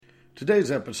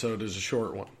Today's episode is a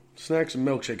short one. Snacks and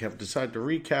Milkshake have decided to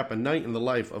recap a night in the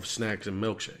life of Snacks and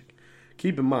Milkshake.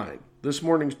 Keep in mind, this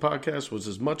morning's podcast was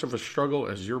as much of a struggle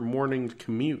as your morning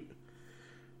commute.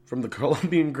 From the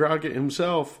Colombian Crockett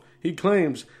himself, he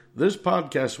claims this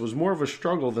podcast was more of a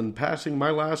struggle than passing my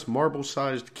last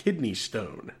marble-sized kidney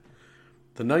stone.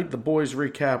 The night the boys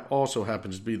recap also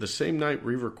happens to be the same night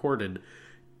we recorded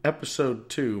Episode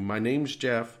 2, My Name's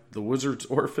Jeff, The Wizard's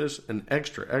Orifice, and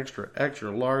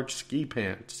extra large ski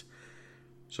pants.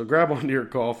 So grab onto your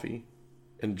coffee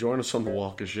and join us on the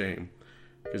Walk of Shame,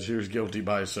 because here's Guilty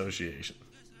by Association.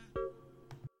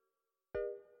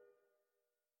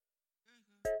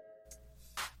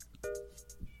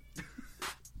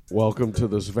 Welcome to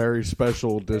this very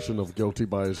special edition of Guilty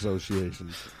by Association.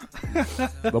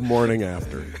 The morning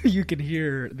after. You can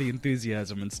hear the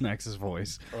enthusiasm in Snacks'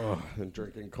 voice. Oh, and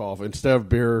drinking coffee. Instead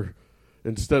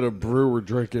of brew, we're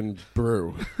drinking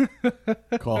brew.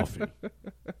 Coffee.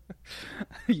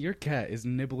 Your cat is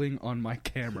nibbling on my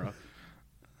camera.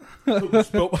 I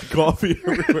spilled my coffee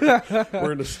everywhere.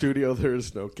 We're in a studio,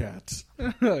 there's no cats.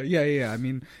 Yeah. I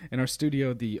mean, in our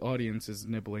studio, the audience is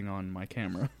nibbling on my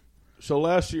camera. So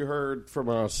last you heard from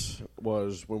us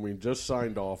was when we just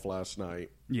signed off last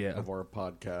night of our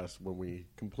podcast, when we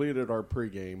completed our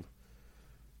pregame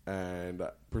and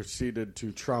proceeded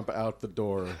to tromp out the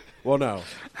door. Well, no.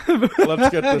 Let's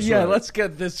get this right. Let's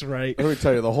get this right. Let me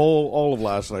tell you, all of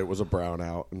last night was a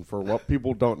brownout. And for what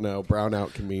people don't know,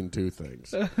 brownout can mean two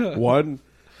things. One,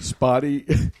 spotty,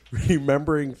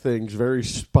 remembering things very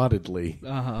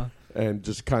spottedly. And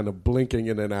just kind of blinking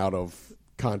in and out of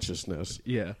consciousness.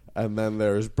 Yeah. And then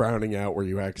there's browning out where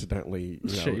you accidentally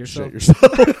shit yourself.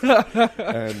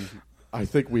 And I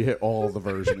think we hit all the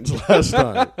versions last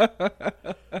night.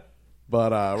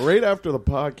 But right after the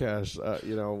podcast,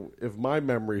 if my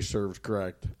memory serves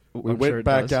correct, we went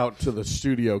back out to the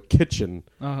studio kitchen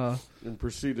and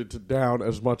proceeded to down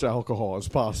as much alcohol as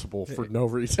possible for no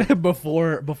reason.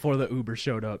 before the Uber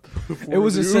showed up. It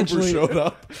was essentially Uber showed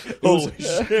up. Holy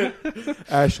shit.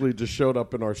 Ashley just showed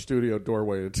up in our studio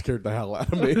doorway and scared the hell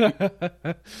out of me.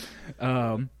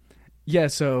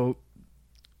 So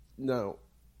no.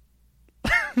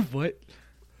 What?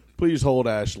 Please hold,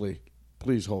 Ashley.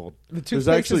 Please hold. There's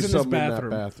actually something in that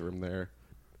bathroom there.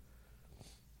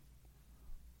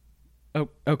 Oh,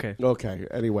 okay. Okay,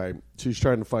 anyway, she's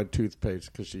trying to find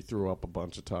toothpaste because she threw up a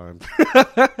bunch of times.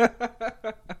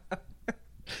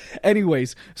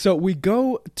 Anyways, so we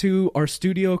go to our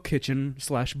studio kitchen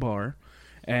 / bar,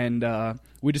 and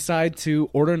we decide to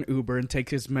order an Uber and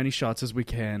take as many shots as we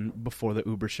can before the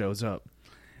Uber shows up.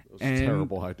 It was a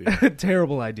terrible idea.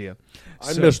 Terrible idea.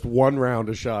 I missed one round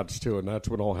of shots, too, and that's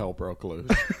when all hell broke loose.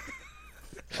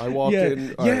 I walk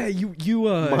in.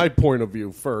 My point of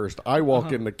view first. I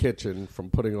walk in the kitchen from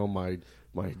putting on my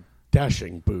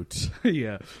dashing boots.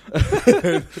 Yeah.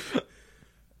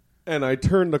 And I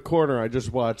turn the corner. I just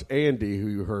watch Andy, who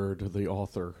you heard, the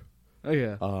author. Oh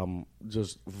yeah.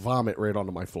 Just vomit right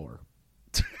onto my floor.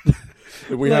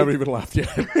 We haven't even left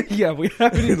yet. Yeah, we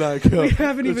haven't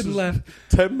even left.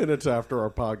 10 minutes after our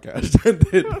podcast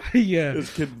ended. Yeah.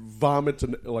 This kid vomits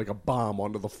like a bomb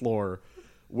onto the floor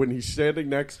when he's standing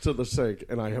next to the sink,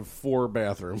 and I have 4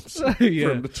 bathrooms for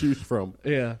him to choose from.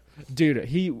 Yeah. Dude,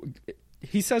 he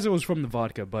says it was from the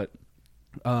vodka, but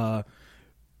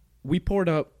we poured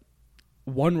up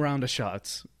 1 round of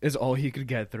shots is all he could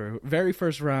get through. Very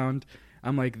first round,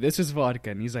 I'm like, this is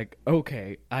vodka. And he's like,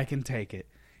 okay, I can take it.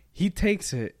 He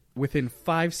takes it. Within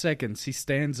 5 seconds, he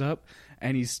stands up,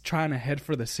 and he's trying to head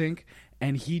for the sink,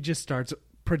 and he just starts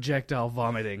projectile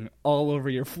vomiting all over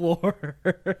your floor.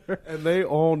 And they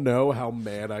all know how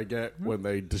mad I get when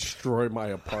they destroy my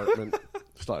apartment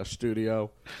 /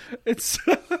 studio. It's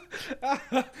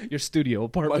your studio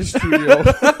apartment. My studio.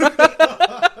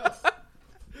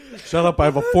 Shut up, I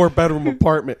have a 4-bedroom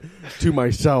apartment to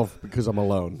myself because I'm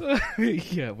alone.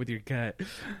 Yeah, with your cat.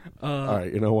 All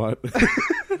right, you know what?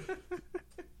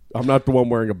 I'm not the one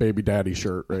wearing a baby daddy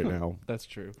shirt right now. That's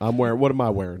true. What am I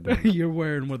wearing, dude? You're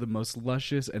wearing one of the most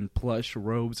luscious and plush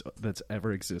robes that's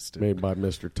ever existed. Made by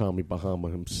Mr. Tommy Bahama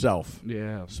himself.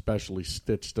 Yeah. Specially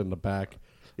stitched in the back.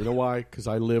 You know why? Because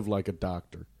I live like a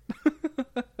doctor.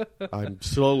 I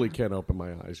slowly can't open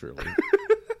my eyes, really.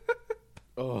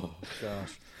 Oh,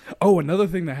 gosh. Oh, another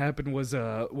thing that happened was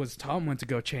Tom went to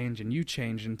go change, and you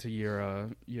changed into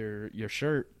your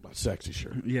shirt. My sexy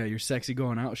shirt. Yeah, your sexy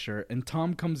going out shirt. And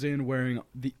Tom comes in wearing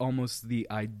almost the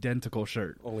identical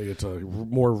shirt. Only it's a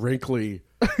more wrinkly,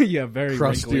 yeah, very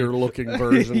crustier wrinkly looking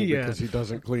version yeah. because he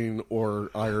doesn't clean or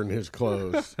iron his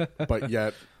clothes, but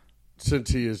yet since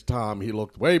he is Tom, he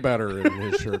looked way better in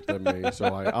his shirt than me, so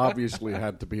I obviously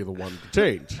had to be the one to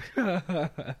change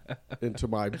into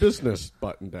my business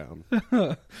button-down.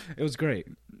 It was great.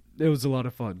 It was a lot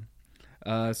of fun.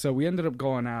 So we ended up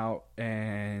going out,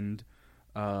 and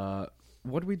what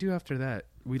did we do after that?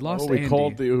 We lost Andy. We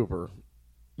called the Uber.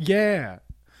 Yeah.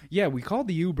 Yeah, we called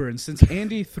the Uber, and since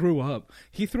Andy threw up,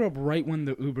 he threw up right when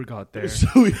the Uber got there. So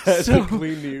we had to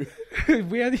clean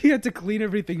he had to clean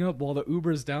everything up while the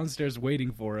Uber's downstairs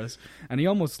waiting for us, and he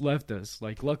almost left us.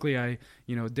 Like, luckily I,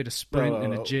 did a sprint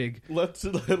and a jig. Let's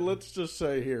just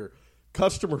say here,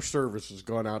 customer service has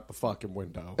gone out the fucking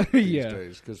window these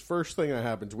days. Because first thing that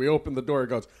happens, we open the door, it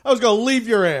goes, I was going to leave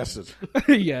your asses.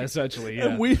 Yeah, essentially, yeah.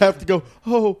 And we have to go,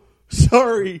 oh,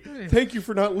 sorry, thank you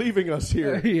for not leaving us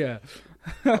here. Yeah.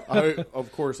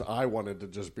 Of course, I wanted to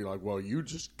just be like, well, you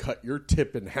just cut your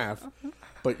tip in half,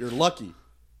 but you're lucky.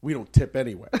 We don't tip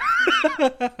anyway.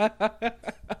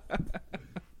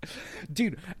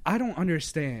 Dude, I don't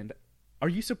understand. Are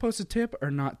you supposed to tip or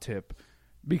not tip?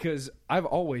 Because I've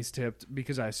always tipped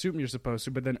because I assume you're supposed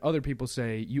to, but then other people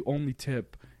say you only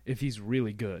tip if he's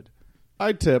really good.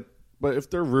 I tip, but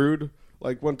if they're rude,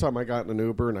 like one time I got in an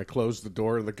Uber and I closed the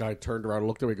door and the guy turned around and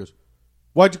looked at me and goes,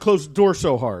 why'd you close the door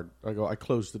so hard? I go, I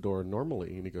closed the door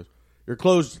normally. And he goes, you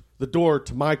closed the door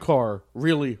to my car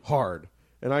really hard.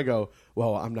 And I go,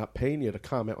 well, I'm not paying you to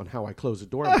comment on how I close the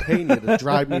door. I'm paying you to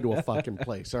drive me to a fucking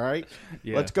place, all right?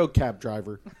 Yeah. Let's go, cab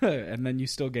driver. And then you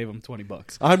still gave him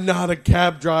 $20. I'm not a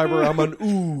cab driver. I'm an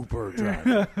Uber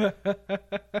driver.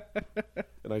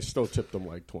 And I still tipped him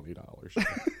like $20.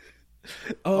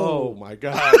 Oh, my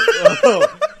God.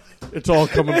 Oh, it's all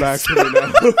coming back to me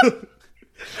now.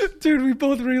 Dude, we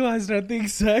both realized at the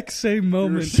exact same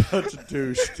moment. You're such a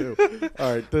douche, too.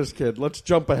 All right, this kid. Let's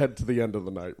jump ahead to the end of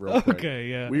the night real quick. Okay,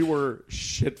 yeah. We were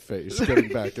shit-faced getting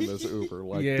back in this Uber.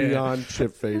 Like, beyond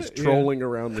shit-faced, trolling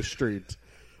around the streets.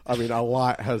 I mean, a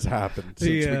lot has happened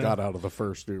since we got out of the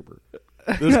first Uber.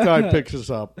 This guy picks us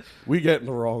up. We get in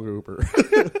the wrong Uber.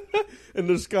 And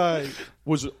this guy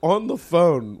was on the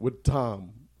phone with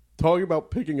Tom, talking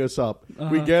about picking us up.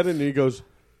 We get in, and he goes,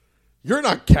 you're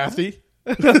not Kathy.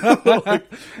 And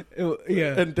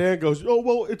Dan goes, oh,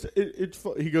 well, it's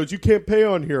he goes, you can't pay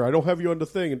on here. I don't have you on the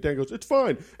thing. And Dan goes, it's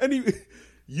fine. And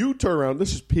you turn around.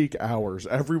 This is peak hours.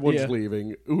 Everyone's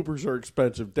leaving. Ubers are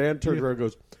expensive. Dan turns around and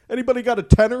goes, anybody got a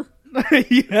tenner?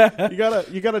 Yeah. You got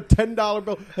a $10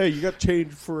 bill? Hey, you got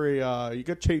change for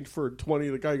a 20.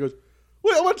 The guy goes,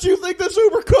 well, how much do you think this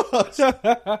Uber costs? And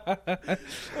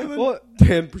then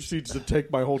Dan proceeds to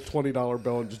take my whole $20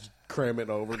 bill and just cram it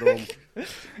over to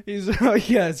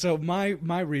him. So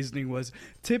my reasoning was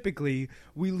typically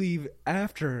we leave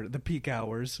after the peak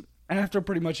hours, after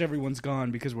pretty much everyone's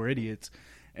gone because we're idiots,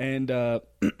 and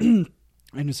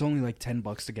and it's only like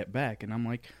 $10 to get back. And I'm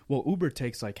like, well, Uber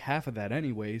takes like half of that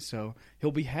anyway, so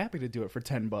he'll be happy to do it for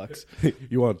 $10.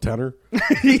 You want a tenner?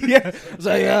 Yeah.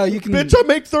 So yeah, you can. Bitch, I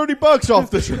make $30 off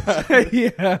this ride.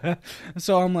 Yeah.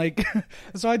 So I'm like,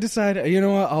 so I decided, you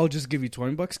know what? I'll just give you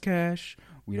 $20 cash.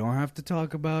 We don't have to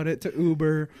talk about it to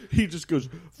Uber. He just goes,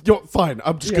 yo, fine,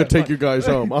 I'm just going to take you guys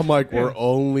home. I'm like, we're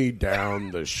only down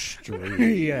the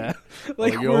street. Yeah.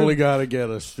 Like you only got to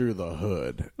get us through the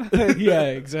hood. Yeah,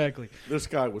 exactly. This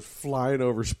guy was flying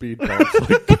over speed bumps,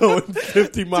 like going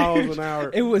 50 miles an hour.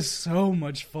 It was so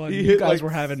much fun. You guys were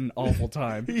having an awful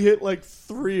time. He hit like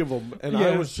 3 of them, and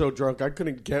I was so drunk I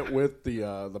couldn't get with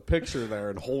the picture there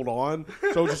and hold on.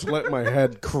 So I was just letting my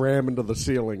head cram into the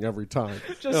ceiling every time.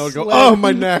 And I would go, oh,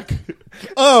 my neck.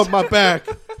 Oh, my back.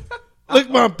 Lick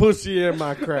my pussy and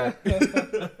my crack.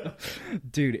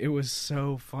 Dude, it was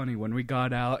so funny when we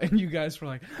got out and you guys were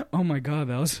like, oh my God,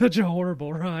 that was such a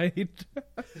horrible ride.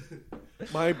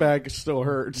 My back still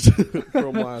hurts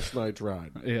from last night's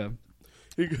ride. Yeah.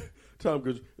 Tom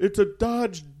goes, it's a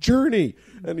Dodge Journey.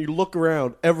 And you look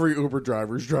around, every Uber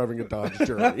driver is driving a Dodge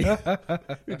Journey.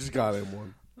 We just got him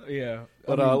one. Yeah.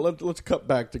 But let's cut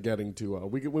back to getting to,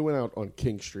 we went out on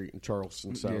King Street in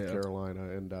Charleston, South Carolina,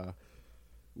 and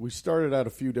we started at a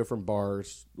few different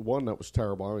bars. One that was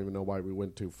terrible. I don't even know why we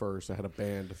went to first. I had a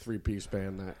band, a 3-piece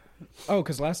band that. Oh,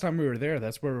 because last time we were there,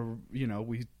 that's where,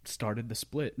 we started the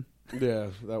split. Yeah,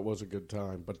 that was a good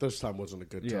time. But this time wasn't a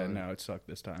good time. Yeah, no, it sucked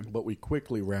this time. But we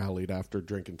quickly rallied after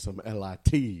drinking some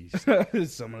LITs.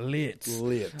 Some Lits.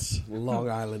 Lits. Long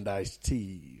Island iced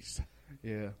teas.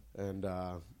 Yeah. And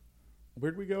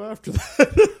where'd we go after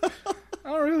that? I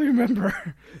don't really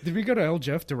remember. Did we go to El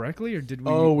Jeff directly, or did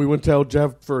we? Oh, we went to El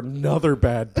Jeff for another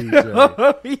bad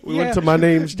DJ. We went to My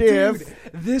Name's Jeff. Dude,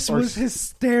 this was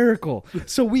hysterical.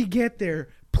 So we get there,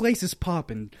 place is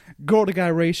popping, girl to guy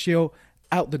ratio,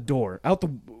 out the door, out the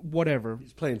whatever.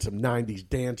 He's playing some 90s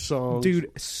dance songs.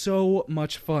 Dude, so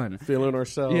much fun. Feeling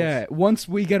ourselves. Yeah, once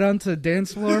we get onto the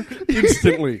dance floor,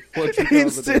 Instantly.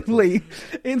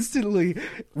 instantly,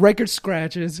 record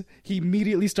scratches. He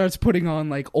immediately starts putting on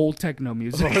like old techno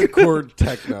music. Hardcore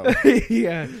techno.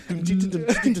 Yeah. And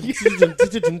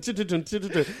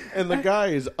the guy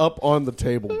is up on the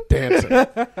table dancing.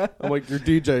 I'm like, your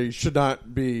DJ should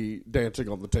not be dancing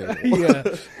on the table. Yeah.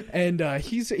 And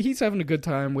he's having a good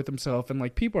time with himself, and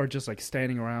like people are just like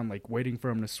standing around like waiting for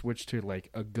him to switch to like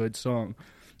a good song.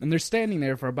 And they're standing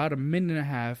there for about a minute and a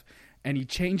half, and he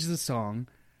changes the song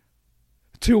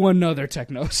to another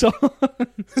techno song.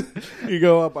 You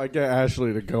go up, I get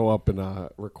Ashley to go up and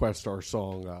request our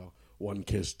song, One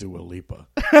Kiss Dua Lipa.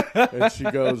 And she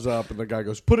goes up, and the guy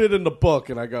goes, put it in the book.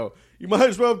 And I go, you might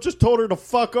as well have just told her to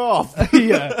fuck off.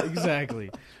 Yeah,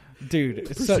 exactly. Dude.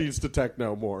 Proceeds to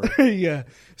techno more. Yeah.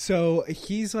 So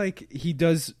he's like, he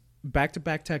does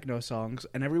back-to-back techno songs,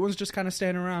 and everyone's just kind of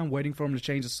standing around waiting for him to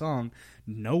change the song.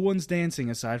 No one's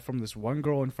dancing aside from this one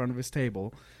girl in front of his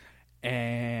table,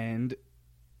 and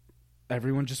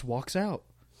everyone just walks out.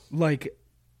 Like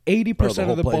 80%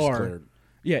 of the bar cleared.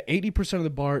 Yeah, 80% of the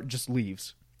bar just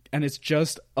leaves, and it's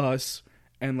just us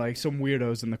and like some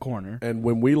weirdos in the corner. And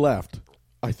when we left,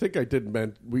 I think I did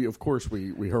we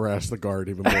harass the guard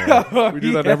even more. We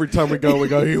do that every time we go. We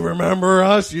go, you remember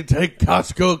us? You take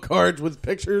Costco cards with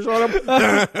pictures on them?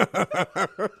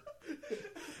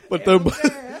 But then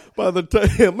by the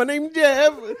time, my name's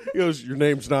Jeff. He goes, your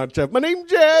name's not Jeff. My name's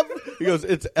Jeff. He goes,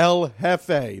 it's El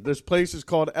Jefe. This place is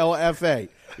called El Jefe.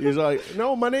 He's like,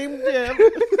 no, my name's Jeff.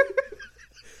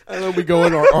 And then we go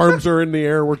in, our arms are in the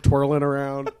air, we're twirling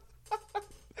around.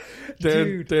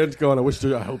 Dan's going,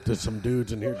 I hope there's some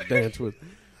dudes in here to dance with.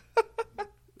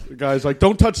 The guy's like,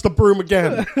 don't touch the broom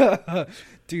again.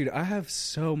 Dude, I have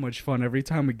so much fun every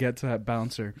time we get to that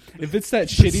bouncer. If it's that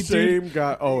shitty same dude.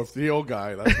 Guy. Oh, if the old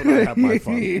guy, that's when I have my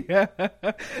fun. Yeah.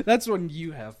 That's when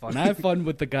you have fun. I have fun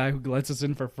with the guy who lets us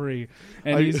in for free.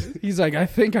 And he's like, I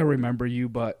think I remember you,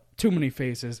 but too many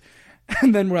faces.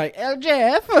 And then we're like, oh,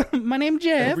 Jeff, my name's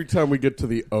Jeff. Every time we get to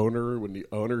the owner, when the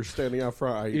owner's standing out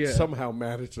front, I somehow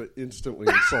manage to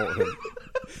instantly insult him.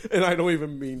 And I don't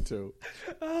even mean to.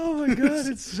 Oh, my God.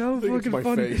 It's so fucking my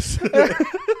funny. Face.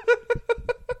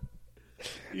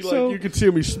 You can see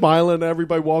him, he's smiling.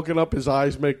 Everybody walking up, his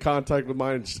eyes make contact with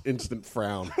mine, instant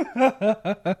frown.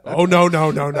 Oh, no,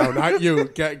 not you.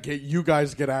 Get you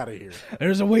guys get out of here.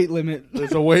 There's a weight limit.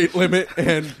 There's a weight limit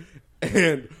and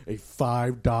a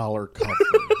 $5 cover.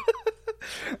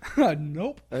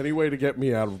 Nope. Any way to get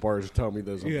me out of bars is tell me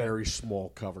there's a very small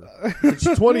cover. It's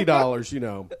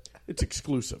 $20, it's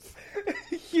exclusive.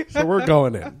 Yeah. So we're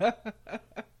going in.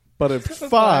 But if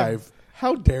 $5,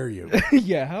 how dare you?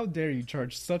 Yeah, how dare you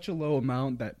charge such a low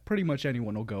amount that pretty much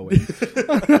anyone will go in.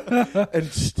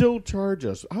 And still charge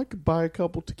us. I could buy a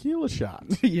couple tequila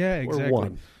shots. Yeah, exactly. Or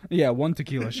one. Yeah, one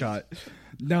tequila shot.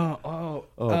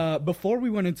 No, before we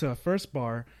went into a first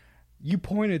bar, you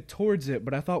pointed towards it,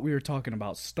 but I thought we were talking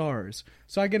about stars.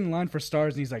 So I get in line for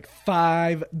stars, and he's like,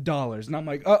 $5. And I'm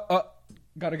like,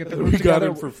 gotta get the group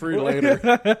together. We got it for free later.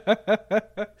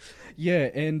 Yeah,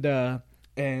 and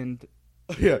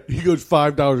yeah, he goes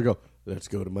 $5. I go, let's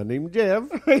go to my name, Jeff.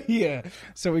 Yeah,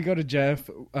 so we go to Jeff.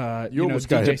 You almost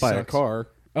got hit by a car.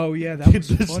 Oh, yeah, that was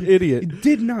this funny. idiot. It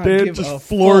did not Dan give just a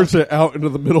floors fuck. it out into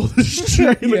the middle of the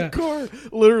street in Yeah. a car.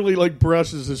 Literally, like,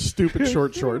 brushes his stupid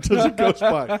short shorts as it goes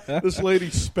by. This lady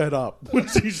sped up when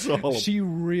she saw him. She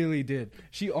really did.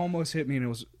 She almost hit me, and it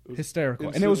was hysterical.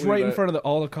 And it was right in front of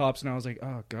all the cops, and I was like,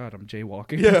 oh, God, I'm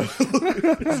jaywalking. Yeah.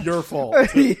 It's your fault.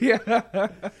 Yeah.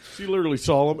 She literally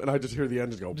saw him, and I just hear the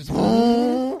engine go.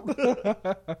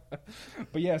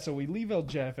 But yeah, so we leave El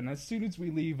Jeff, and as soon as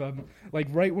we leave, like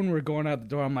right when we're going out the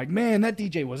door, I'm like, man, that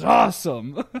DJ was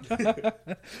awesome.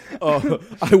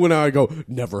 I went out, I go,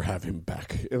 never have him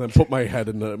back. And then put my head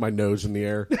in my nose in the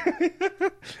air.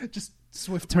 Just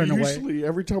swift turn away. Usually,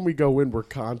 every time we go in, we're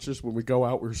conscious. When we go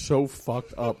out, we're so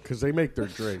fucked up because they make their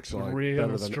drinks like Real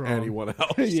better than strong. anyone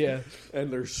else. Yeah.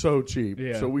 And they're so cheap.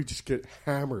 Yeah. So we just get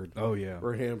hammered. Oh, yeah.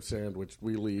 Or ham sandwich.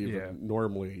 We leave. Yeah. And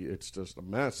normally, it's just a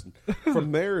mess. And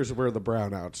from there is where the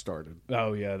brownout started.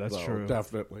 Oh, yeah, that's So, true.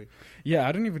 Definitely. Yeah,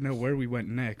 I don't even know where we went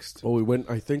next. Well,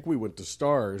 I think we went to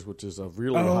Stars, which is a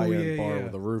really high-end bar yeah.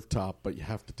 with a rooftop, but you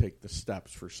have to take the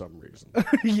steps for some reason.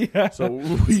 Yeah. So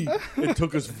it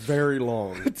took us very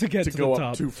long to get to go the up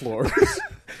top. 2 floors.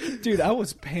 Dude, I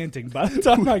was panting by the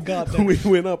time I got there. We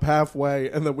went up halfway,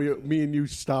 and then me and you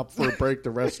stopped for a break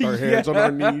to rest our hands on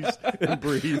our knees and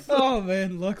breathe. Oh,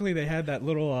 man. Luckily, they had that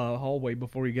little hallway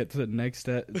before you get to the next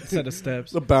set of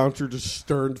steps. The bouncer just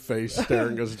stern-faced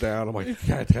staring us down. I'm like, I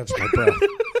can't catch my breath.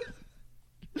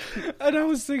 And I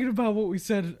was thinking about what we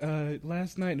said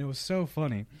last night, and it was so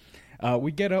funny.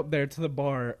 We get up there to the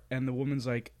bar, and the woman's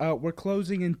like, we're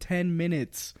closing in 10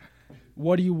 minutes.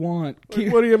 What do you want?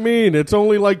 Like, what do you mean? It's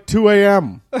only like 2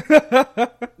 a.m.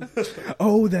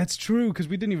 Oh, that's true, because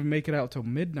we didn't even make it out till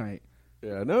midnight.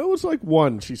 Yeah, no, it was like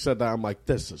 1. She said that. I'm like,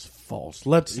 this is false.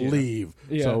 Let's leave.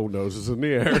 Yeah. So noses in the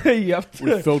air. Yep.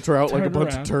 We filter out like a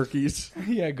bunch around. of turkeys.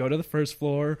 Yeah, go to the first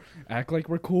floor, act like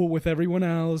we're cool with everyone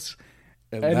else.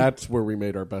 And that's where we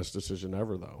made our best decision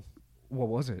ever, though. What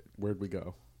was it? Where'd we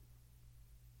go?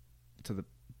 To the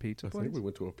pizza I place? think we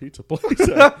went to a pizza place.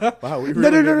 Wow, we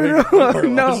really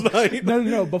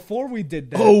No. Before we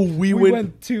did that, we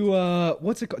went to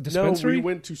what's it called? Dispensary. No, we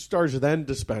went to Stars, then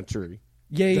Dispensary.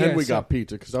 Yeah. Then we got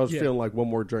pizza because I was feeling like one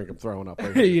more drink, I'm throwing up.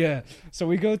 Right Yeah. So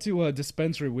we go to a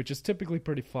Dispensary, which is typically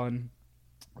pretty fun.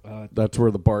 That's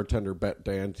where the bartender bet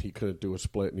Dan he couldn't do a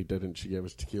split, and he didn't. She gave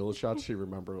us tequila shots. She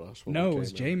remembered us. When No, it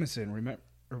was Jameson. Remember,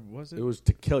 or was it? It was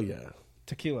tequila.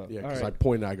 Tequila. Yeah, All because right. I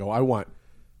pointed. I go, I want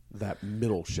that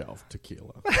middle shelf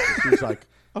tequila. She was like,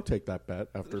 I'll take that bet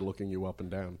after looking you up and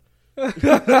down.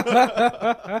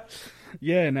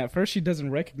 Yeah, and at first she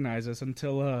doesn't recognize us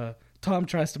until Tom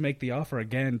tries to make the offer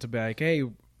again to be like, hey,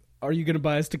 are you going to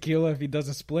buy us tequila if he does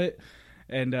a split?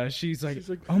 And she's like,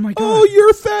 oh my God. Oh,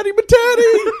 you're Fatty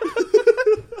Matatti.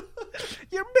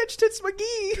 You're Mitch Tits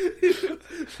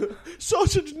McGee.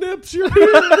 Sausage Nips, you're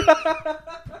here.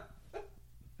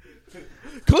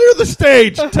 Clear the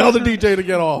stage. Tell the DJ to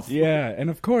get off. Yeah, and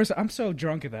of course, I'm so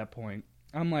drunk at that point.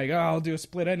 I'm like, I'll do a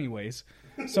split anyways.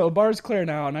 So the bar's clear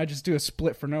now, and I just do a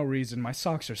split for no reason. My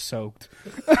socks are soaked.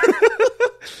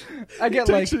 I get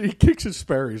He kicks his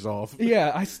Sperry's off.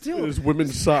 Yeah, I still... His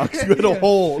women's socks. You had a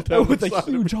hole. With a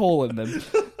huge hole in them.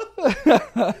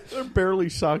 They're barely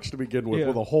socks to begin with. Yeah.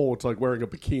 With a hole, it's like wearing a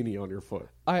bikini on your foot.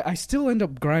 I still end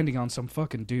up grinding on some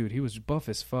fucking dude. He was buff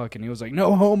as fuck, and he was like,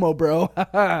 no homo, bro.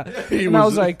 I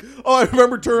was like... Oh, I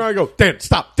remember turning around and go, Dan,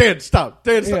 stop. Dan, stop.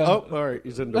 Dan, stop. Yeah. Oh, all right.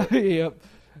 He's into it. Yep.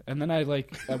 And then I,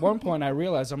 at one point I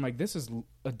realized, I'm like, this is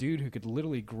a dude who could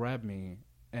literally grab me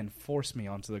and force me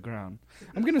onto the ground.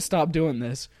 I'm going to stop doing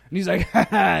this. And he's like,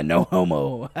 no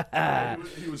homo.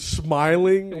 He was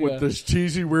smiling with this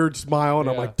cheesy, weird smile, and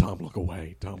I'm Yeah. like, Tom, look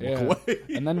away. Tom, look away.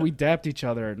 And then we dapped each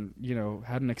other and,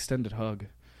 had an extended hug.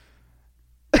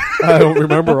 I don't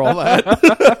remember all that.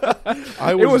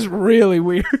 It was really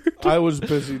weird. I was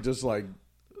busy just staring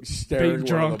Being one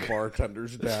drunk. of the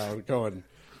bartenders down, going,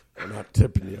 I'm not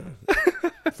tipping you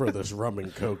for this rum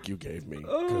and coke you gave me.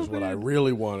 Because what I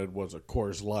really wanted was a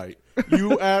Coors Light.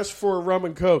 You asked for a rum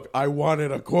and coke. I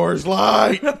wanted a Coors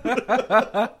Light.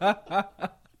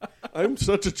 I'm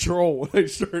such a troll when I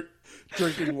start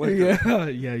drinking liquor. Yeah, I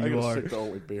you gotta are. stick to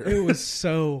only beer. It was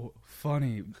so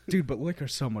funny. Dude, but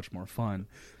liquor's so much more fun.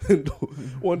 And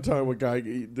one time,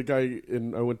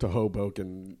 I went to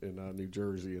Hoboken in New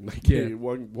Jersey, and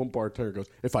one bartender goes,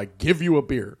 "If I give you a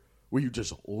beer, will you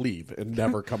just leave and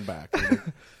never come back?" I'm like,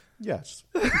 yes.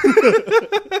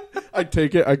 I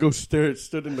take it. I go stood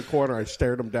in the corner. I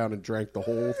stared him down and drank the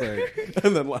whole thing,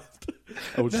 and then left.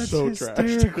 I was so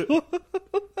trashed.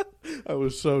 I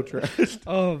was so trashed.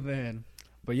 Oh man!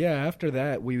 But yeah, after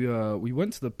that, we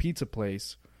went to the pizza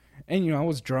place, and I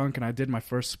was drunk, and I did my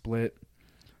first split.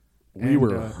 We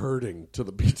were hurting to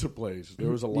the pizza place. There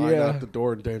was a line out the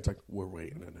door, and Dan's like, "We're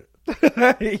waiting in it."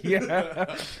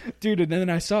 Yeah, dude. And then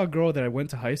I saw a girl that I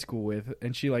went to high school with,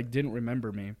 and she didn't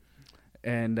remember me,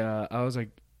 and I was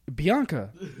like,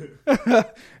 Bianca,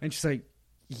 and she's like,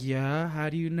 "Yeah, how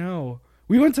do you know?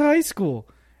 We went to high school."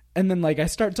 And then I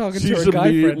start talking to her guy friend.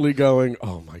 She's immediately going,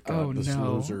 "Oh my god, this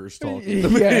no. loser is talking to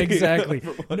me." Yeah, exactly.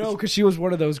 No, because she was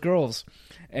one of those girls,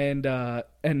 and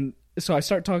so I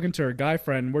start talking to her guy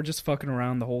friend. We're just fucking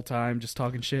around the whole time, just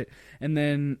talking shit. And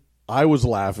then I was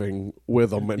laughing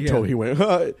with him until he went,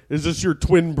 "Is this your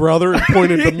twin brother?" and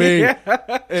pointed to me.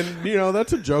 And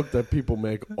that's a joke that people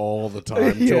make all the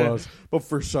time to us. But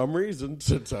for some reason,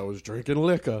 since I was drinking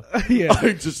liquor,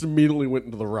 I just immediately went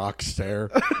into the rock stare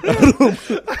at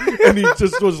him. And he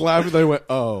just was laughing. They went,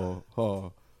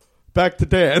 oh. Back to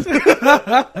Dan.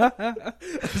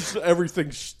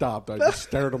 Everything stopped. I just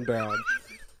stared him down.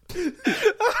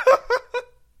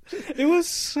 It was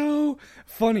so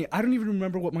funny. I don't even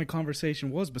remember what my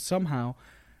conversation was, but somehow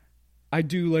I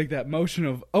do that motion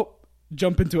of,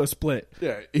 jump into a split.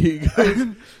 Yeah,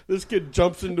 this kid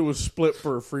jumps into a split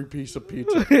for a free piece of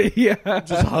pizza. Yeah.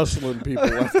 Just hustling people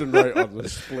left and right on the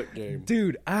split game.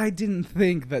 Dude, I didn't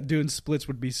think that doing splits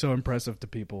would be so impressive to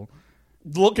people.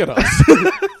 Look at us.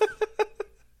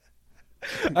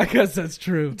 I guess that's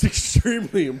true. It's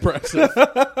extremely impressive.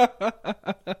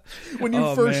 When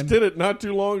you first did it not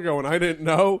too long ago and I didn't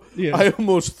know, I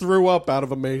almost threw up out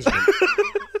of amazement.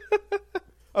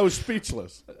 I was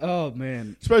speechless. Oh,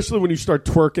 man. Especially when you start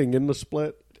twerking in the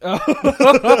split.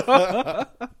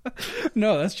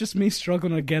 No, that's just me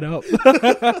struggling to get up.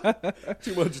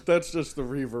 Too much. That's just the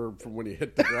reverb from when you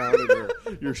hit the ground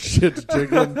and your shit's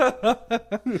jiggling.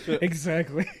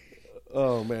 Exactly.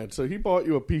 Oh, man. So he bought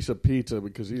you a piece of pizza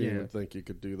because he didn't even think you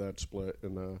could do that split.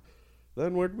 And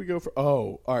then where did we go for?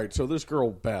 Oh, all right. So this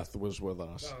girl, Beth, was with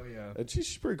us. Oh, yeah. And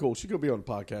she's pretty cool. She's going to be on the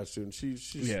podcast soon.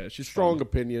 She's strong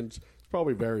opinions.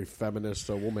 Probably very feminist,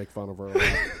 so we'll make fun of her a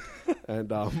lot.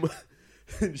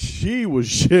 And she was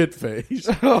shit-faced.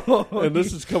 And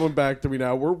this is coming back to me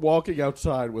now. We're walking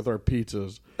outside with our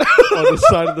pizzas on the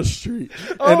side of the street.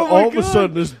 And all of a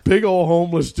sudden, this big old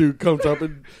homeless dude comes up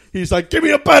and he's like, give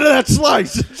me a bite of that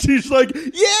slice. And she's like,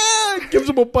 yeah! Gives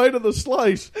him a bite of the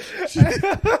slice.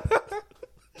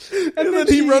 And then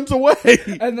he runs away.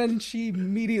 And then she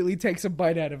immediately takes a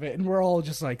bite out of it, and we're all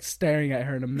just like staring at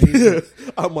her in amazement.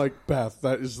 I'm like, Beth,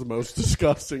 that is the most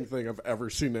disgusting thing I've ever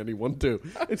seen anyone do.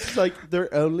 It's like,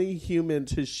 they're only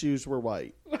humans. His shoes were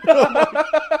white.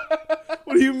 What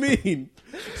do you mean?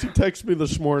 She texted me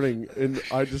this morning, and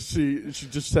she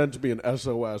just sends me an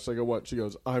SOS. I go, what? She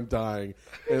goes, I'm dying.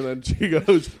 And then she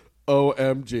goes,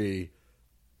 OMG.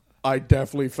 I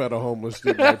definitely fed a homeless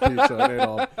dude my pizza and ate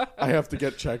off. I have to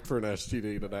get checked for an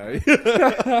STD today.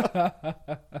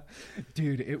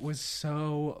 Dude, it was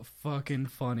so fucking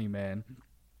funny, man.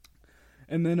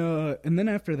 And then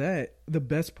after that, the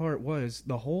best part was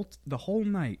the whole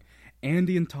night,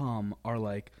 Andy and Tom are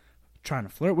like trying to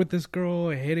flirt with this girl,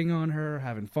 hitting on her,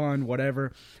 having fun,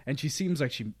 whatever. And she seems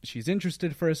like she's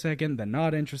interested for a second, then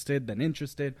not interested, then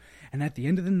interested. And at the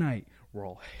end of the night, we're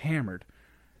all hammered.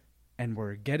 And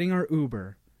we're getting our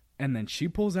Uber, and then she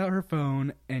pulls out her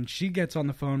phone, and she gets on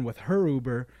the phone with her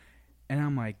Uber, and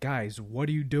I'm like, guys, what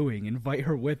are you doing? Invite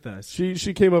her with us. She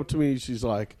came up to me, she's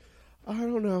like, I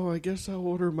don't know, I guess I'll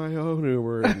order my own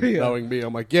Uber. And knowing me,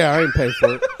 I'm like, yeah, I ain't pay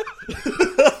for it.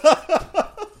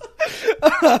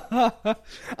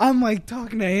 I'm like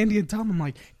talking to Andy and Tom, I'm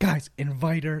like, guys,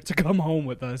 invite her to come home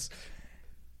with us.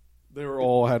 They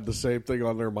all had the same thing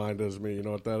on their mind as me. You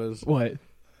know what that is? What?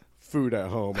 Food at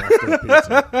home after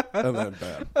pizza, and then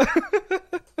bed.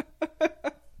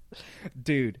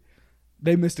 Dude,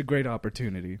 they missed a great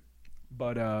opportunity.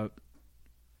 But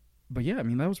But yeah, I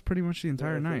mean, that was pretty much the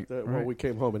entire night. Right? Well, we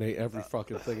came home and ate every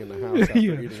fucking thing in the house after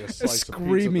eating a slice of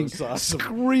pizza.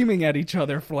 Screaming at each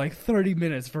other for like 30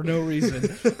 minutes for no reason.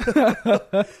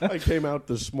 I came out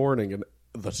this morning and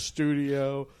the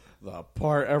studio, the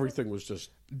part, everything was just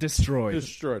destroyed.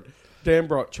 Dan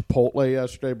brought Chipotle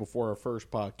yesterday before our first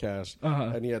podcast,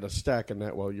 and he had a stack of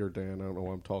well, you're Dan. I don't know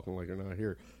why I'm talking like you're not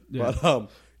here. Yeah. But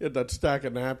he had that stack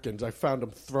of napkins. I found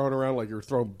them thrown around like you were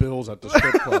throwing bills at the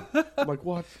strip club. I'm like,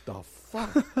 what the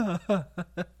fuck?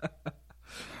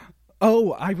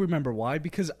 Oh, I remember why.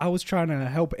 Because I was trying to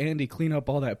help Andy clean up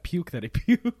all that puke that he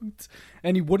puked,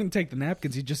 and he wouldn't take the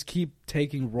napkins. He'd just keep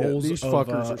taking rolls. These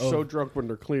fuckers are so drunk when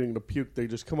they're cleaning the puke, they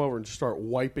just come over and start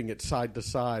wiping it side to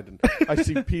side. And I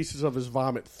see pieces of his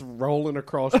vomit rolling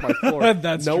across my floor.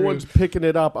 That's no true. One's picking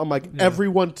it up. I'm like,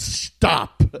 everyone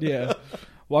stop. Yeah.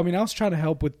 Well, I mean, I was trying to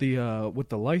help with the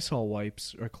Lysol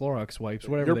wipes or Clorox wipes,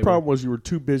 whatever. Your problem was you were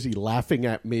too busy laughing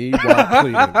at me while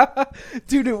cleaning.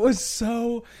 Dude, it was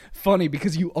so funny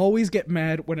because you always get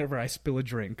mad whenever I spill a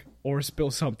drink or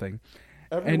spill something.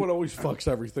 Everyone always fucks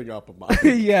everything up.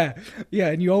 Yeah,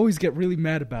 and you always get really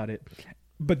mad about it.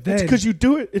 But then, because you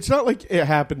do it. It's not like it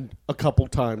happened a couple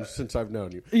times since I've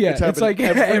known you. Yeah, it's like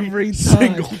every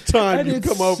single time you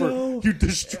come over, you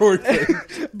destroy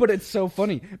things. But it's so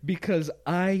funny because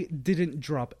I didn't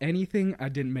drop anything. I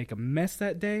didn't make a mess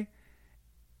that day.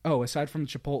 Oh, aside from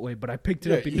Chipotle, but I picked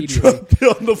it up immediately. You dropped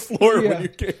it on the floor when you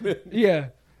came in. Yeah,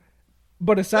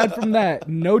 but aside from that,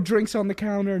 no drinks on the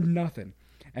counter, nothing,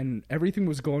 and everything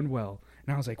was going well.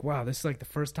 And I was like, wow, this is like the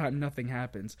first time nothing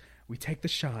happens. We take the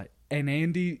shot, and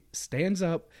Andy stands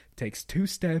up, takes 2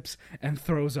 steps, and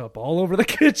throws up all over the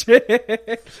kitchen.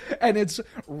 And it's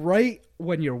right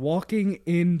when you're walking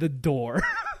in the door.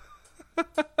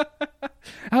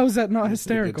 How is that not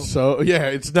hysterical?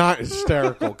 It's not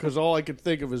hysterical, because all I could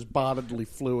think of is bodily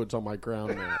fluids on my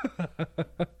ground now.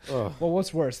 Well,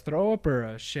 what's worse, throw up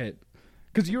or shit?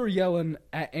 Because you were yelling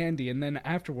at Andy, and then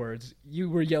afterwards, you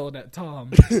were yelling at Tom.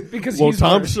 Because Well, he's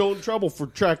Tom's worse. still in trouble for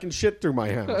tracking shit through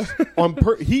my house.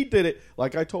 He did it.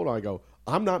 Like I told him, I go,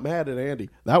 I'm not mad at Andy.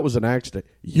 That was an accident.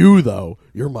 You, though,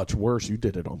 you're much worse. You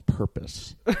did it on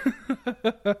purpose.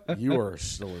 You are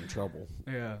still in trouble.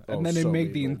 Yeah. Oh, And then it so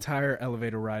made the evil. entire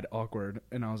elevator ride awkward.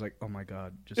 And I was like, oh my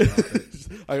God, just stop it.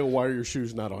 I go, why are your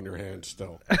shoes not on your hands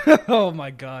still? Oh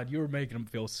my God, you were making him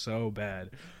feel so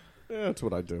bad. Yeah, that's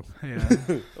what I do. Yeah. I'm a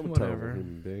terrible Whatever.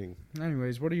 human being.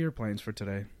 Anyways, what are your plans for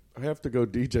today? I have to go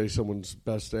DJ someone's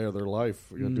best day of their life.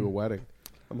 We're going to do a wedding.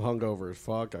 I'm hungover as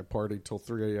fuck. I partied till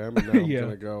 3 a.m. and now I'm Yeah.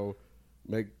 going to go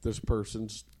make this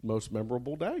person's most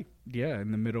memorable day. Yeah,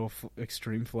 in the middle of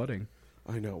extreme flooding.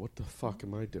 I know. What the fuck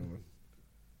am I doing?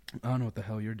 I don't know what the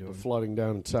hell you're doing. Flooding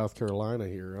down in South Carolina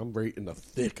here. I'm right in the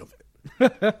thick of it.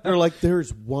 They're like,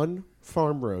 there's one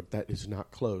farm road that is not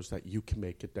closed that you can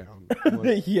make it down. I'm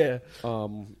like, Yeah.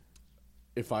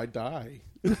 if I die,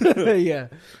 Yeah.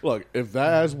 look, if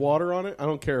that has water on it, I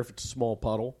don't care if it's a small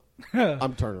puddle.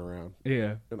 I'm turning around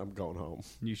Yeah. and I'm going home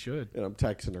You should. and I'm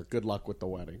texting her, good luck with the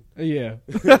wedding. Yeah.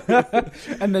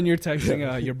 And then you're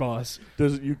texting your boss.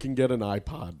 You can get an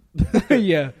iPod.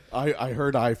 Yeah. I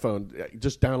heard iPhone.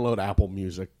 Just download Apple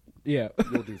Music. Yeah.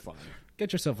 You'll do fine.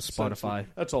 Get yourself a Spotify.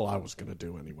 That's all I was going to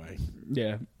do anyway.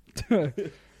 Yeah.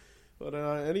 But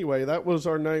anyway, that was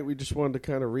our night. We just wanted to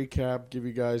kind of recap, give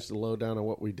you guys the lowdown on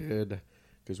what we did,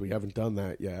 because we haven't done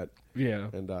that yet. Yeah.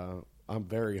 And I'm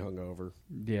very hungover.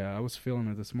 Yeah, I was feeling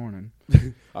it this morning.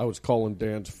 I was calling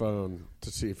Dan's phone to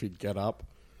see if he'd get up,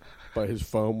 but his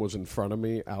phone was in front of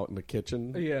me out in the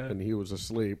kitchen, Yeah. and he was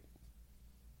asleep.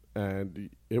 And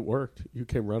it worked. You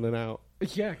came running out.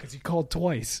 Yeah, because he called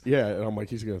twice. Yeah, and I'm like,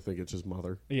 he's going to think it's his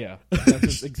mother. Yeah.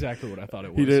 That's exactly what I thought it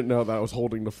was. He didn't know that I was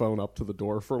holding the phone up to the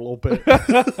door for a little bit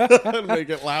to make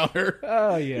it louder.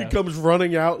 Oh, yeah. He comes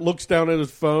running out, looks down at his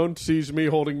phone, sees me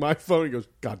holding my phone. He goes,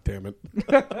 God damn it.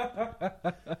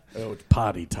 Oh, it's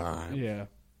potty time. Yeah.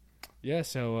 Yeah,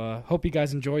 so hope you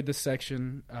guys enjoyed this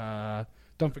section.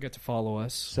 Don't forget to follow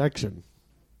us. Section.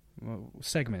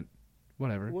 Segment.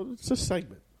 Whatever. Well, it's a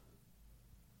segment.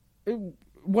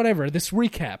 Whatever. This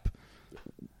recap.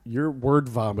 You're word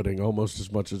vomiting almost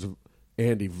as much as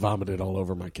Andy vomited all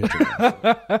over my kitchen.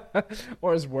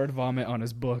 Or his word vomit on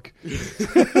his book.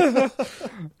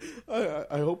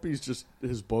 I hope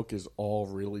his book is all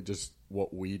really just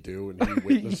what we do and he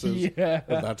witnesses. Yeah.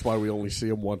 And that's why we only see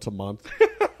him once a month.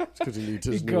 It's because he needs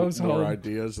his He goes more home.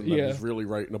 ideas, and then Yeah. he's really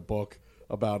writing a book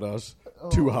about us.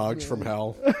 Two hogs from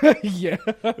hell. Yeah.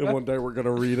 And one day we're going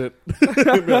to read it.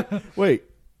 And be like, wait,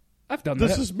 I've done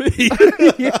this that. is me.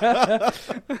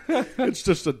 It's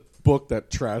just a book that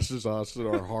trashes us and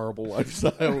our horrible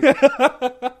lifestyle.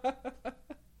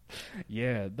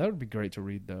 Yeah, that would be great to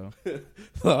read, though.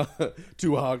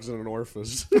 Two hogs and an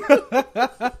orifice.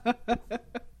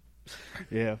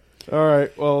 Yeah. All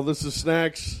right. Well, this is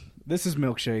Snacks. This is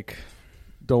Milkshake.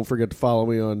 Don't forget to follow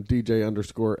me on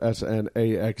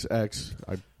DJ_SNAXX.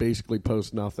 I basically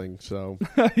post nothing, so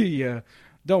Yeah.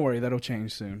 Don't worry, that'll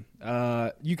change soon.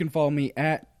 You can follow me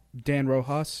at Dan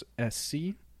Rojas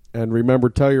SC. and remember,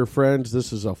 tell your friends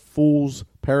this is a Fool's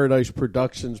Paradise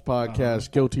Productions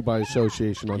podcast, guilty by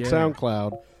association on Yeah.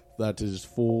 SoundCloud. That is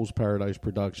Fool's Paradise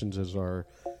Productions is our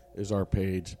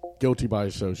page, guilty by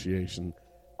association.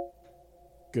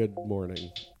 Good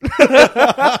morning.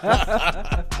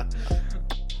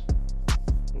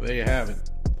 There you have it.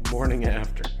 The morning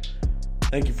after.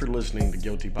 Thank you for listening to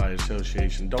Guilty by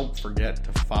Association. Don't forget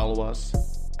to follow us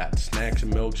at Snacks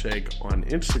and Milkshake on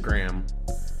Instagram.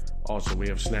 Also, we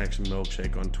have Snacks and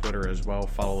Milkshake on Twitter as well.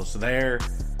 Follow us there.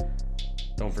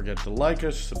 Don't forget to like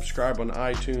us, subscribe on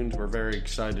iTunes. We're very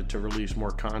excited to release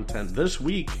more content this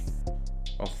week,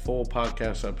 a full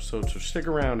podcast episode. So stick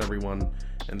around, everyone.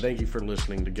 And thank you for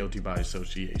listening to Guilty by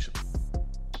Association.